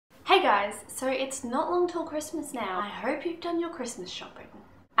Hey guys, so it's not long till Christmas now. I hope you've done your Christmas shopping.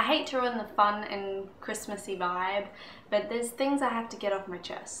 I hate to ruin the fun and Christmassy vibe, but there's things I have to get off my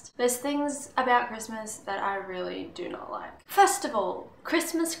chest. There's things about Christmas that I really do not like. First of all,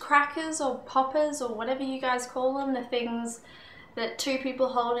 Christmas crackers or poppers or whatever you guys call them, the things that two people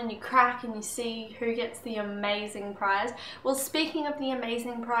hold and you crack and you see who gets the amazing prize. Well, speaking of the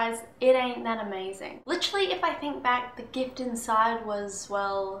amazing prize, it ain't that amazing. Literally, if I think back, the gift inside was,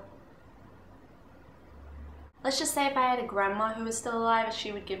 well, let's just say if I had a grandma who was still alive,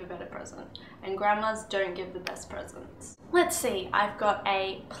 she would give a better present. And grandmas don't give the best presents. Let's see, I've got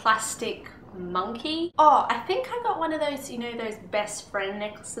a plastic monkey. Oh, I think I got one of those, you know, those best friend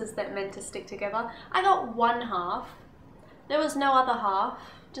necklaces that meant to stick together. I got one half. There was no other half.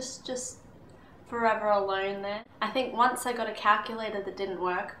 Just forever alone there. I think once I got a calculator that didn't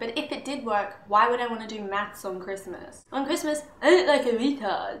work, but if it did work, why would I want to do maths on Christmas? On Christmas, I look like a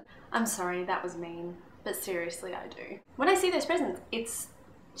retard. I'm sorry, that was mean. But seriously, I do. When I see those presents, it's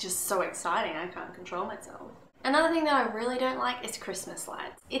just so exciting, I can't control myself. Another thing that I really don't like is Christmas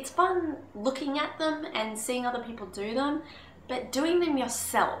lights. It's fun looking at them and seeing other people do them, but doing them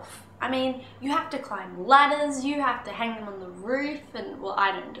yourself. I mean, you have to climb ladders, you have to hang them on the roof, and well,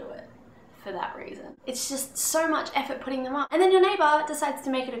 I don't do it for that reason. It's just so much effort putting them up. And then your neighbor decides to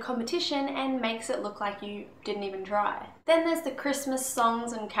make it a competition and makes it look like you didn't even try. Then there's the Christmas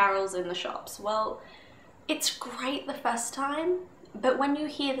songs and carols in the shops. Well, it's great the first time, but when you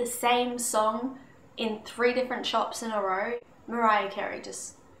hear the same song in 3 different shops in a row, Mariah Carey,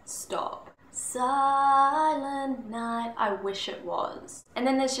 just stop. Silent night, I wish it was. And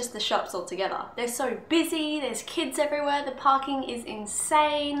then there's just the shops all together. They're so busy, there's kids everywhere, the parking is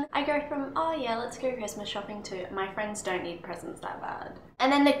insane. I go from, oh yeah, let's go Christmas shopping to, my friends don't need presents that bad.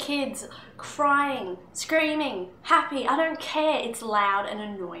 And then the kids crying, screaming, happy, I don't care, it's loud and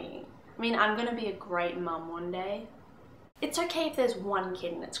annoying. I mean, I'm gonna be a great mum one day. It's okay if there's one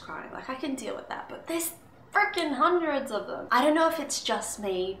kid that's crying, like I can deal with that, but there's freaking hundreds of them. I don't know if it's just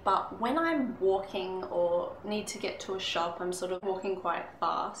me, but when I'm walking or need to get to a shop, I'm sort of walking quite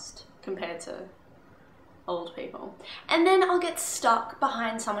fast compared to old people. And then I'll get stuck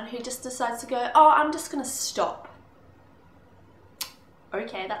behind someone who just decides to go, oh, I'm just gonna stop.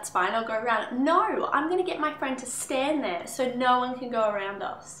 Okay, that's fine, I'll go around. No, I'm gonna get my friend to stand there so no one can go around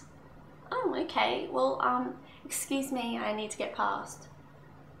us. Oh, okay, well, excuse me, I need to get past.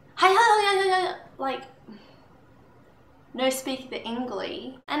 Hi, like, no speak the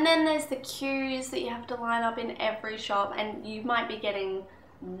English. And then there's the queues that you have to line up in every shop, and you might be getting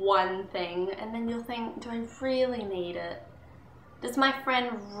one thing, and then you'll think, do I really need it? Does my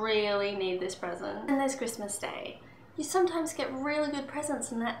friend really need this present? And there's Christmas Day. You sometimes get really good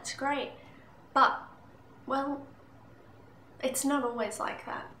presents, and that's great, but, well, it's not always like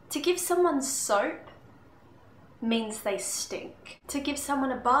that. To give someone soap means they stink. To give someone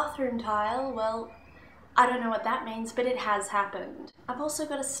a bathroom tile, well, I don't know what that means, but it has happened. I've also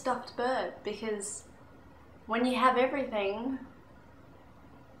got a stuffed bird because when you have everything,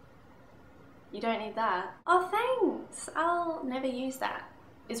 you don't need that. Oh, thanks. I'll never use that,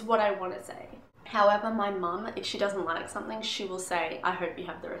 is what I want to say. However, my mum, if she doesn't like something, she will say, I hope you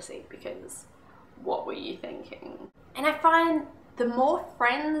have the receipt because what were you thinking? And I find the more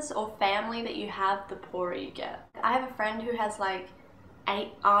friends or family that you have, the poorer you get. I have a friend who has like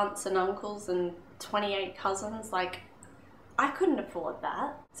 8 aunts and uncles and 28 cousins. Like, I couldn't afford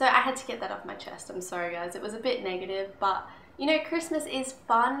that. So I had to get that off my chest. I'm sorry guys, it was a bit negative, but you know, Christmas is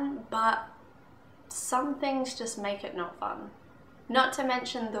fun, but some things just make it not fun. Not to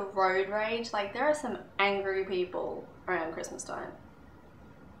mention the road rage. Like, there are some angry people around Christmas time.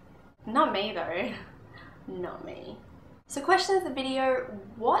 Not me though. Not me. So question of the video,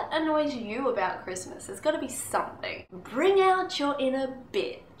 what annoys you about Christmas? There's got to be something. Bring out your inner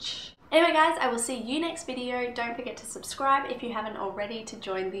bitch. Anyway guys, I will see you next video. Don't forget to subscribe if you haven't already to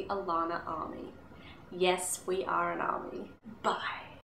join the Alanna army. Yes, we are an army. Bye.